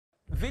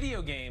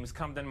video games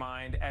come to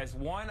mind as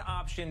one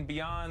option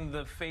beyond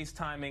the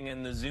FaceTiming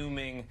and the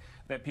Zooming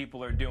that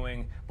people are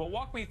doing. But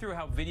walk me through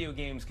how video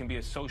games can be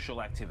a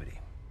social activity.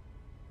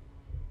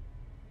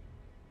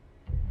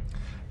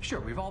 Sure,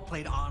 we've all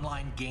played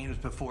online games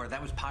before.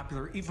 That was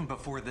popular even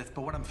before this,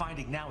 but what I'm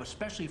finding now,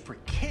 especially for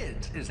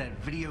kids, is that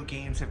video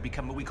games have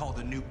become what we call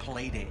the new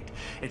play date.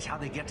 It's how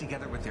they get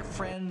together with their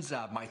friends.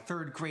 My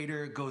third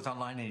grader goes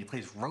online and he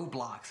plays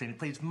Roblox and he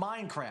plays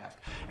Minecraft,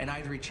 and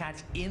either he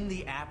chats in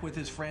the app with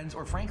his friends,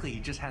 or frankly, he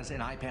just has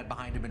an iPad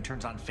behind him and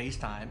turns on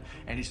FaceTime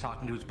and he's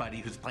talking to his buddy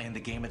who's playing the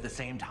game at the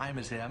same time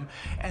as him.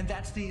 And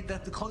that's the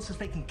closest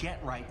they can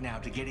get right now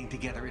to getting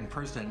together in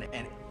person.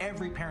 And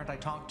every parent I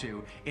talk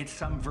to, it's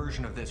some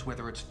version of this,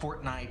 whether it's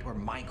Fortnite or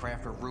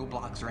Minecraft or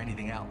Roblox or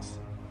anything else.